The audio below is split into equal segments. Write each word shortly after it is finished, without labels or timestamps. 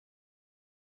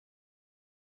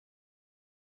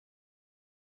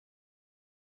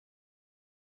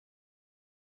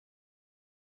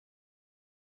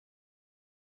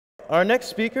Our next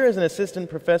speaker is an assistant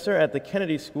professor at the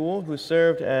Kennedy School who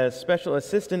served as special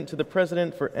assistant to the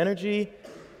President for Energy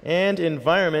and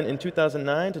Environment in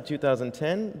 2009 to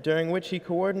 2010, during which he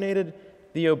coordinated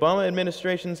the Obama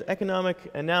administration's economic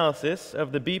analysis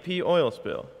of the BP oil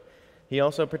spill. He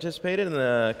also participated in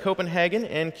the Copenhagen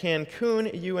and Cancun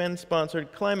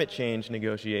UN-sponsored climate change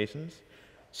negotiations,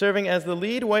 serving as the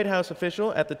lead White House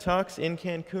official at the talks in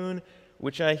Cancun,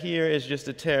 which I hear is just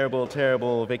a terrible,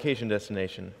 terrible vacation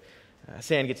destination.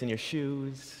 Sand gets in your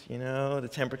shoes, you know, the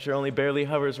temperature only barely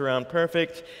hovers around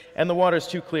perfect, and the water's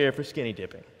too clear for skinny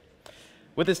dipping.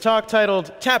 With his talk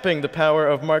titled, Tapping the Power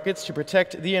of Markets to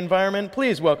Protect the Environment,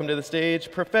 please welcome to the stage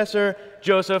Professor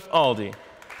Joseph Aldy.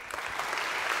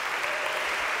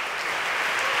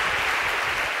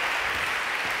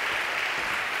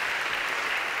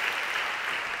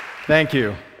 Thank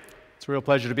you. It's a real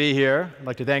pleasure to be here. I'd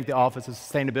like to thank the Office of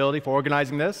Sustainability for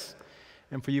organizing this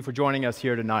and for you for joining us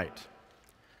here tonight.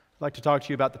 I'd like to talk to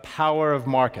you about the power of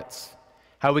markets,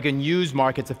 how we can use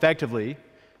markets effectively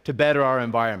to better our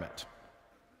environment.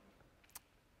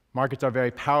 Markets are very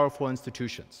powerful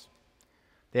institutions.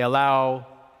 They allow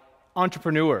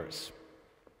entrepreneurs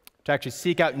to actually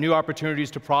seek out new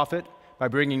opportunities to profit by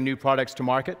bringing new products to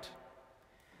market.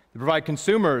 They provide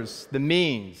consumers the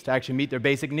means to actually meet their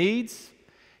basic needs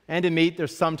and to meet their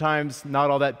sometimes not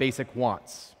all that basic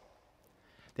wants.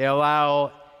 They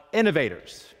allow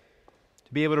innovators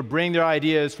to be able to bring their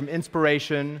ideas from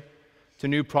inspiration to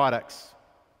new products.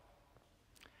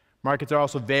 Markets are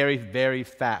also very, very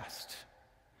fast.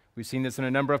 We've seen this in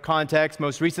a number of contexts.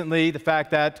 Most recently, the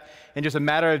fact that in just a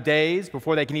matter of days,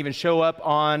 before they can even show up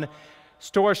on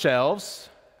store shelves,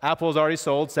 Apple has already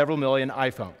sold several million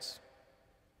iPhones.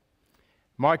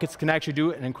 Markets can actually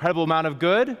do an incredible amount of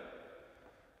good,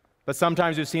 but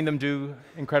sometimes we've seen them do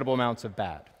incredible amounts of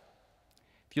bad.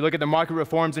 If you look at the market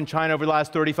reforms in China over the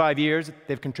last 35 years,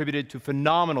 they've contributed to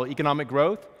phenomenal economic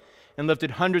growth and lifted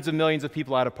hundreds of millions of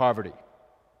people out of poverty.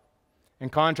 In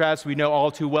contrast, we know all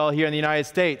too well here in the United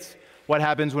States what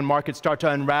happens when markets start to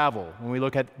unravel, when we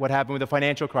look at what happened with the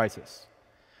financial crisis,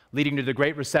 leading to the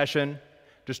Great Recession,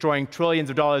 destroying trillions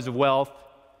of dollars of wealth,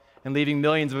 and leaving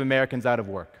millions of Americans out of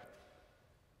work.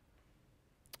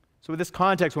 So with this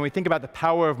context, when we think about the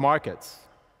power of markets,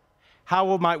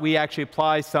 how might we actually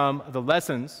apply some of the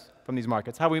lessons from these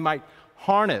markets, how we might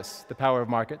harness the power of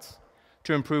markets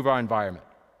to improve our environment?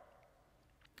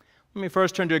 Let me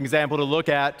first turn to an example to look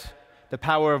at the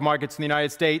power of markets in the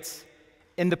United States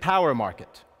in the power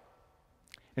market.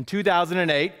 In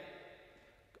 2008,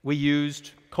 we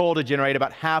used coal to generate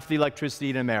about half the electricity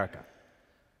in America.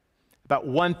 About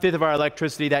 1/5 of our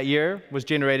electricity that year was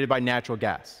generated by natural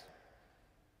gas.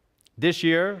 This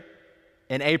year,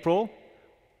 in April,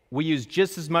 we used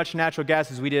just as much natural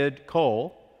gas as we did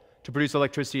coal to produce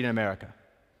electricity in America.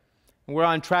 And we're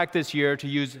on track this year to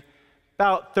use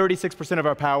about 36% of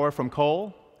our power from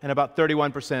coal and about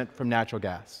 31% from natural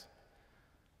gas.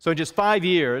 So in just 5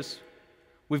 years,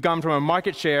 we've gone from a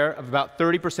market share of about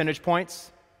 30 percentage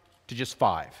points to just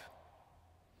 5.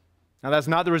 Now, that's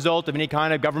not the result of any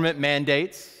kind of government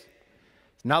mandates.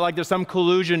 It's not like there's some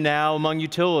collusion now among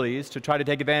utilities to try to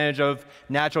take advantage of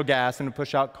natural gas and to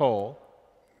push out coal.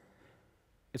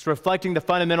 It's reflecting the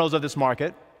fundamentals of this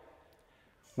market,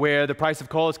 where the price of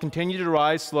coal has continued to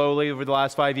rise slowly over the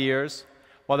last 5 years,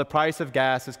 while the price of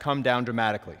gas has come down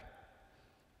dramatically.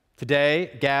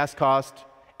 Today, gas costs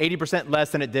 80%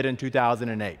 less than it did in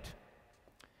 2008.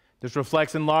 This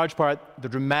reflects in large part the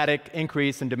dramatic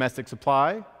increase in domestic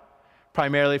supply,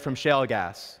 primarily from shale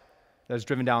gas, that has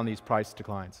driven down these price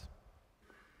declines.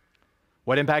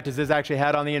 What impact has this actually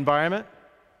had on the environment?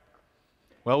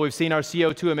 Well, we've seen our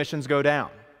CO2 emissions go down.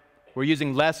 We're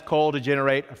using less coal to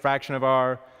generate a fraction of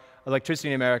our electricity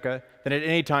in America than at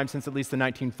any time since at least the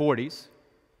 1940s.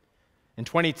 In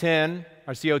 2010,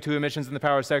 our CO2 emissions in the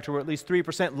power sector were at least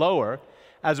 3% lower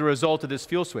as a result of this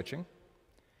fuel switching.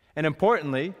 And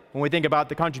importantly, when we think about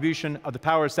the contribution of the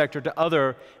power sector to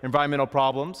other environmental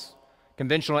problems,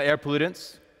 conventional air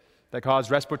pollutants that cause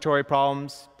respiratory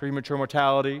problems, premature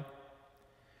mortality,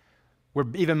 we're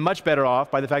even much better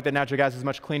off by the fact that natural gas is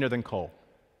much cleaner than coal.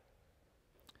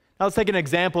 Now let's take an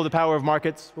example of the power of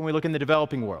markets when we look in the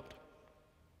developing world.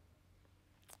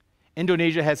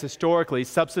 Indonesia has historically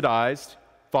subsidized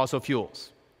fossil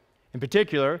fuels. In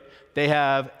particular, they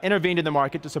have intervened in the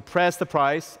market to suppress the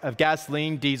price of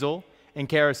gasoline, diesel, and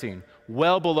kerosene,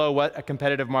 well below what a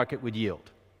competitive market would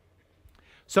yield.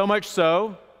 So much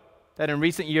so that in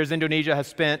recent years, Indonesia has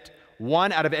spent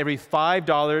 $1 out of every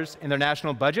 $5 in their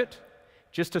national budget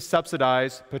just to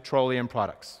subsidize petroleum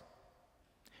products.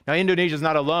 Now, Indonesia is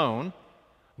not alone.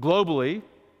 Globally,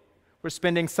 we're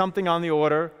spending something on the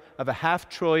order of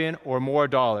 $500 billion or more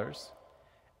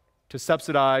to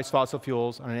subsidize fossil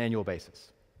fuels on an annual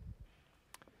basis.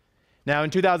 Now, in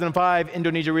 2005,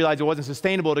 Indonesia realized it wasn't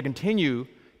sustainable to continue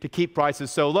to keep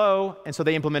prices so low, and so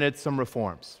they implemented some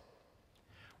reforms.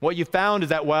 What you found is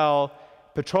that while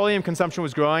petroleum consumption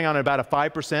was growing on about a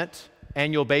 5%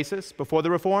 annual basis before the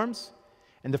reforms,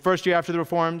 in the first year after the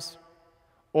reforms,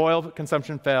 oil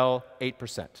consumption fell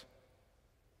 8%.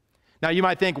 Now, you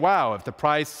might think, wow, if the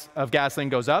price of gasoline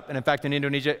goes up, and in fact in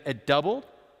Indonesia it doubled,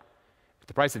 if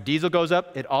the price of diesel goes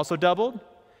up, it also doubled,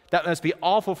 that must be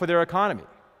awful for their economy.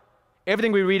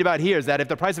 Everything we read about here is that if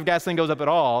the price of gasoline goes up at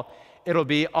all, it'll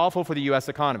be awful for the US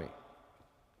economy.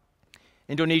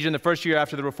 Indonesia, in the first year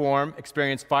after the reform,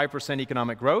 experienced 5%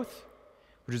 economic growth,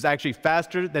 which was actually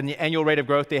faster than the annual rate of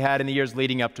growth they had in the years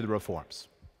leading up to the reforms.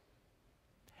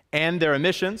 And their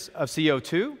emissions of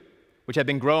CO2, which had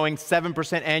been growing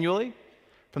 7% annually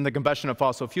from the combustion of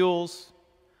fossil fuels,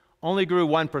 only grew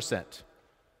 1%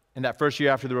 in that first year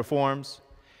after the reforms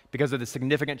because of the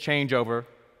significant changeover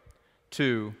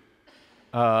to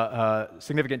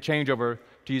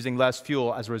using less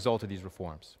fuel as a result of these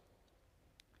reforms.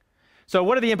 So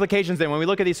what are the implications then when we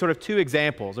look at these sort of two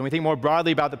examples and we think more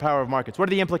broadly about the power of markets? What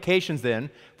are the implications then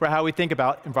for how we think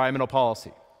about environmental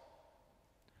policy?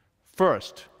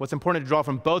 First, what's important to draw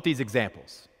from both these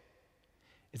examples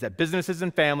is that businesses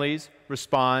and families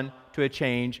respond to a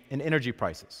change in energy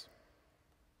prices.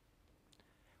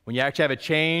 When you actually have a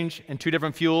change in two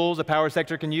different fuels a power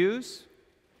sector can use,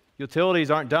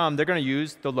 utilities aren't dumb, they're going to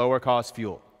use the lower cost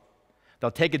fuel.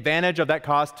 They'll take advantage of that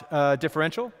cost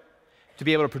differential to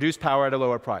be able to produce power at a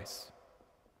lower price.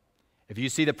 If you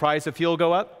see the price of fuel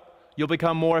go up, you'll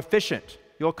become more efficient.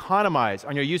 You'll economize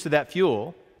on your use of that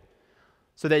fuel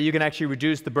so that you can actually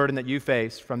reduce the burden that you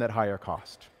face from that higher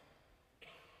cost.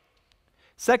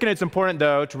 Second, it's important,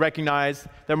 though, to recognize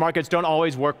that markets don't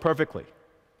always work perfectly.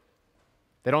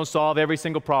 They don't solve every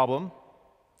single problem.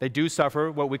 They do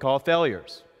suffer what we call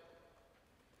failures.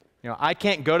 I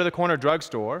can't go to the corner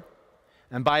drugstore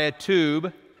and buy a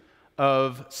tube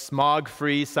of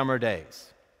smog-free summer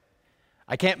days.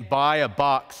 I can't buy a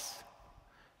box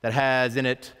that has in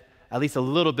it at least a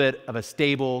little bit of a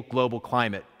stable global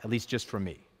climate, at least just for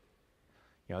me.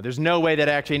 There's no way that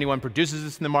actually anyone produces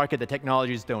this in the market. The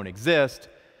technologies don't exist.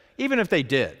 Even if they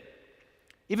did,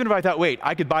 even if I thought, wait,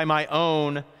 I could buy my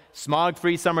own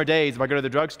smog-free summer days if I go to the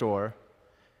drugstore,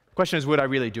 the question is, would I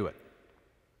really do it?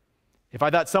 If I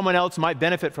thought someone else might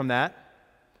benefit from that,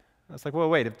 I was like, well,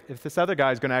 wait, if this other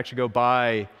guy is going to actually go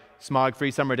buy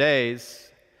smog-free summer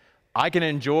days, I can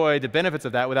enjoy the benefits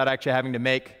of that without actually having to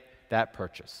make that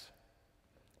purchase.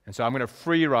 And so I'm going to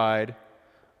free ride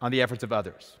on the efforts of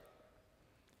others.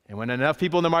 And when enough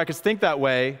people in the markets think that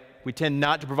way, we tend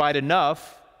not to provide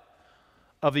enough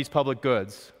of these public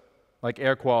goods, like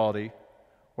air quality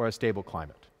or a stable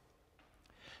climate.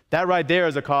 That right there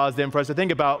is a cause then for us to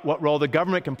think about what role the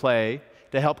government can play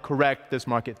to help correct this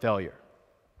market failure.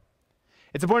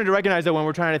 It's important to recognize that when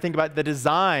we're trying to think about the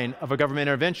design of a government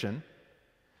intervention,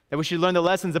 that we should learn the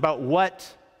lessons about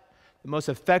what the most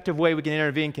effective way we can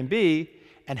intervene can be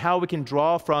and how we can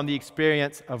draw from the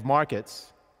experience of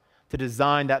markets to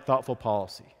design that thoughtful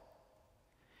policy.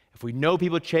 If we know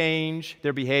people change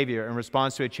their behavior in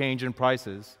response to a change in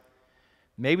prices,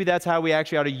 maybe that's how we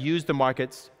actually ought to use the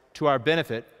markets to our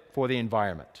benefit for the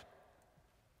environment.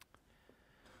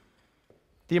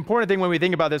 The important thing when we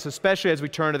think about this, especially as we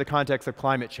turn to the context of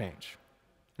climate change,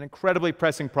 an incredibly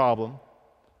pressing problem,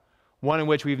 one in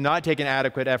which we've not taken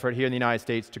adequate effort here in the United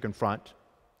States to confront.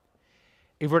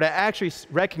 If we're to actually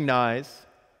recognize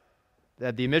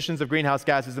that the emissions of greenhouse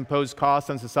gases impose costs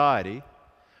on society,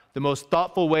 the most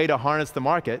thoughtful way to harness the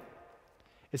market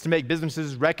is to make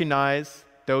businesses recognize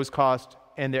those costs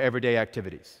in their everyday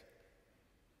activities.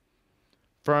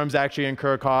 Firms actually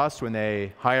incur costs when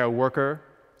they hire a worker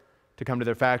to come to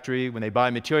their factory, when they buy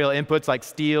material inputs like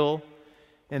steel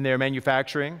in their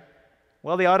manufacturing.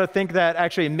 Well, they ought to think that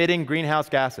actually emitting greenhouse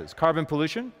gases, carbon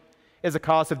pollution, is a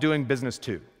cost of doing business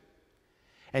too.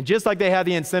 And just like they have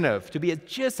the incentive to be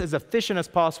just as efficient as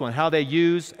possible in how they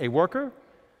use a worker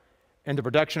in the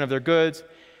production of their goods,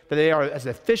 that they are as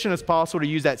efficient as possible to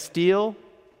use that steel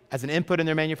as an input in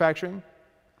their manufacturing,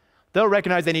 they'll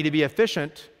recognize they need to be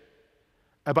efficient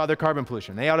about their carbon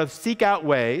pollution. They ought to seek out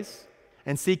ways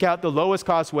and seek out the lowest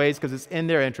cost ways, because it's in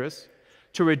their interest,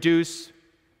 to reduce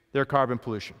their carbon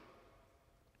pollution.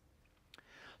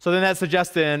 So then that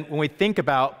suggests then, when we think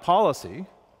about policy,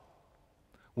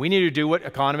 we need to do what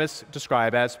economists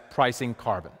describe as pricing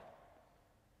carbon.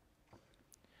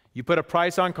 You put a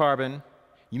price on carbon,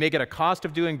 you make it a cost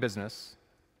of doing business.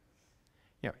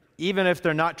 even if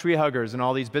they're not tree huggers in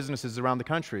all these businesses around the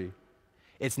country,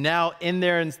 it's now in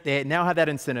their, they now have that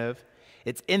incentive,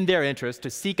 it's in their interest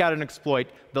to seek out and exploit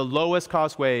the lowest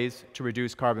cost ways to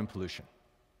reduce carbon pollution.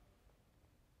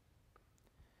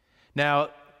 Now,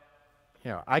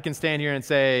 I can stand here and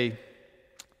say,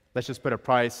 let's just put a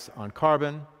price on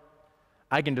carbon.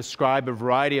 I can describe a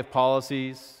variety of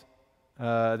policies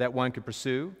that one could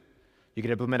pursue. You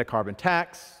could implement a carbon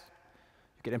tax.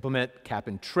 You could implement cap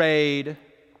and trade.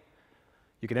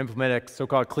 You could implement a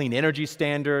so-called clean energy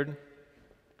standard.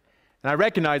 And I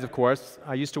recognize, of course,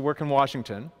 I used to work in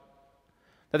Washington,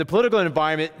 that the political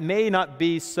environment may not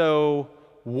be so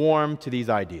warm to these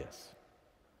ideas.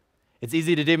 It's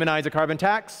easy to demonize a carbon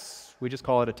tax. We just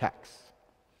call it a tax.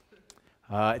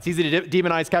 It's easy to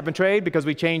demonize cap and trade because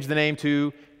we changed the name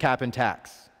to cap and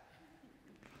tax.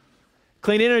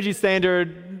 Clean energy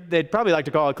standard, they'd probably like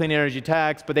to call it a clean energy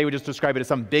tax, but they would just describe it as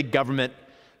some big government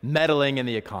meddling in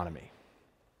the economy.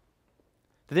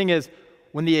 The thing is,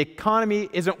 when the economy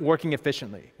isn't working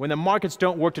efficiently, when the markets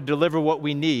don't work to deliver what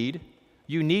we need,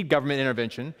 you need government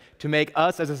intervention to make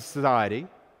us as a society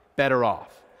better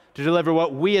off, to deliver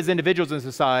what we as individuals in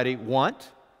society want,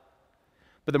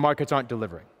 but the markets aren't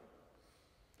delivering.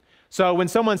 So when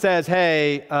someone says,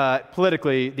 hey,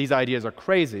 politically, these ideas are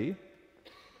crazy,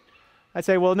 I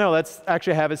say, well, no, let's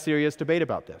actually have a serious debate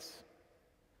about this.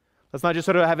 Let's not just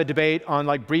sort of have a debate on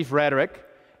like brief rhetoric.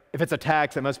 If it's a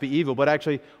tax, it must be evil. But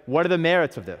actually, what are the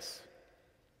merits of this?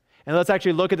 And let's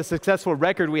actually look at the successful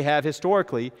record we have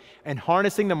historically in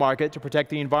harnessing the market to protect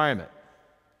the environment.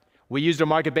 We used a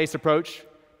market-based approach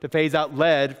to phase out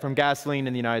lead from gasoline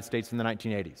in the United States in the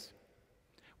 1980s.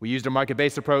 We used a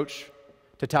market-based approach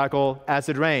to tackle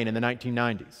acid rain in the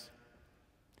 1990s.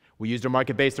 We used a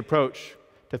market-based approach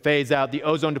to phase out the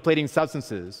ozone-depleting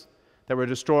substances that were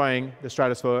destroying the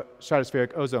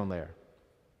stratospheric ozone layer.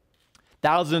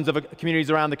 Thousands of communities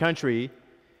around the country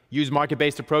use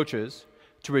market-based approaches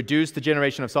to reduce the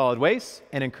generation of solid waste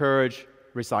and encourage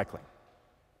recycling.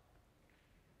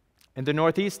 In the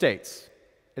Northeast states,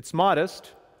 it's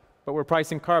modest, but we're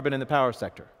pricing carbon in the power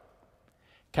sector.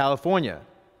 California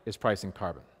is pricing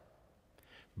carbon.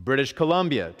 British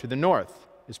Columbia, to the north,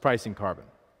 is pricing carbon.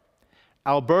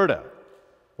 Alberta,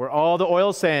 where all the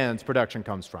oil sands production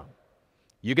comes from.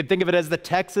 You could think of it as the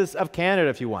Texas of Canada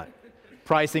if you want,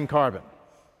 pricing carbon.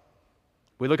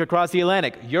 We look across the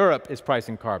Atlantic. Europe is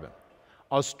pricing carbon.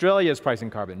 Australia is pricing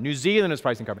carbon. New Zealand is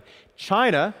pricing carbon.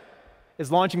 China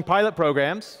is launching pilot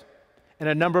programs in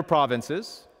a number of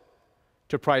provinces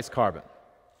to price carbon.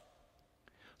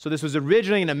 So this was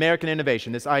originally an American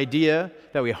innovation, this idea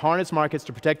that we harness markets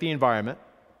to protect the environment.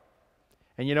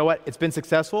 And you know what? It's been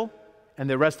successful, and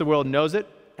the rest of the world knows it,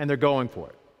 and they're going for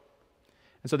it.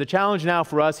 And so the challenge now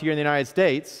for us here in the United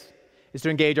States is to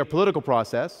engage our political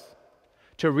process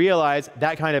to realize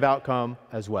that kind of outcome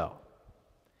as well.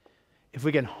 If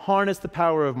we can harness the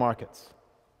power of markets,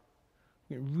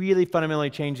 we can really fundamentally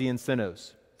change the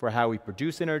incentives for how we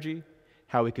produce energy,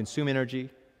 how we consume energy,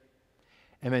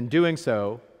 and in doing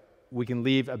so, we can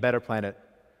leave a better planet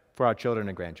for our children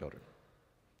and grandchildren.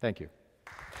 Thank you.